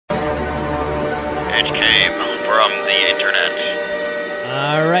footage came from the internet.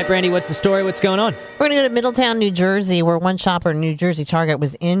 All right, Brandy, what's the story? What's going on? We're going to go to Middletown, New Jersey, where one shopper in New Jersey Target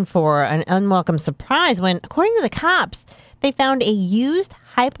was in for an unwelcome surprise when, according to the cops, they found a used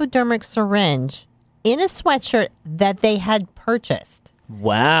hypodermic syringe in a sweatshirt that they had purchased.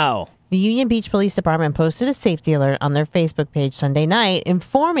 Wow. The Union Beach Police Department posted a safety alert on their Facebook page Sunday night,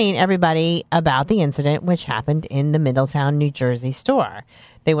 informing everybody about the incident, which happened in the Middletown, New Jersey store.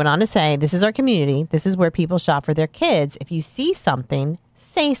 They went on to say, "This is our community. This is where people shop for their kids. If you see something,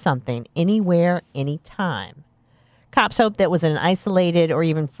 say something, anywhere, anytime." Cops hope that was an isolated or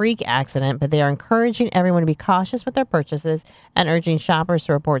even freak accident, but they are encouraging everyone to be cautious with their purchases and urging shoppers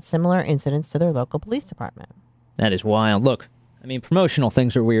to report similar incidents to their local police department. That is wild. Look, I mean, promotional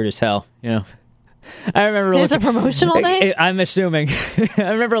things are weird as hell, you know. I remember It's a promotional thing? I'm assuming. I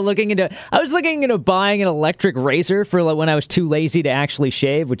remember looking into buying an electric razor for when I was too lazy to actually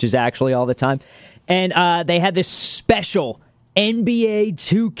shave, which is actually all the time. And they had this special NBA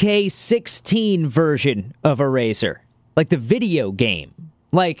 2K16 version of a razor, like the video game.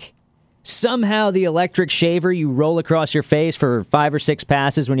 Like somehow the electric shaver you roll across your face for 5 or 6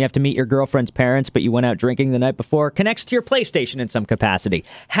 passes when you have to meet your girlfriend's parents, but you went out drinking the night before, connects to your PlayStation in some capacity.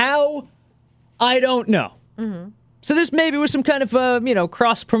 How? I don't know. Mm-hmm. So this maybe was some kind of,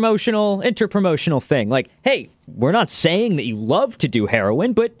 cross-promotional, inter-promotional thing. Like, hey, we're not saying that you love to do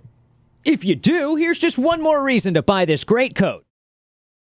heroin, but if you do, here's just one more reason to buy this great coat.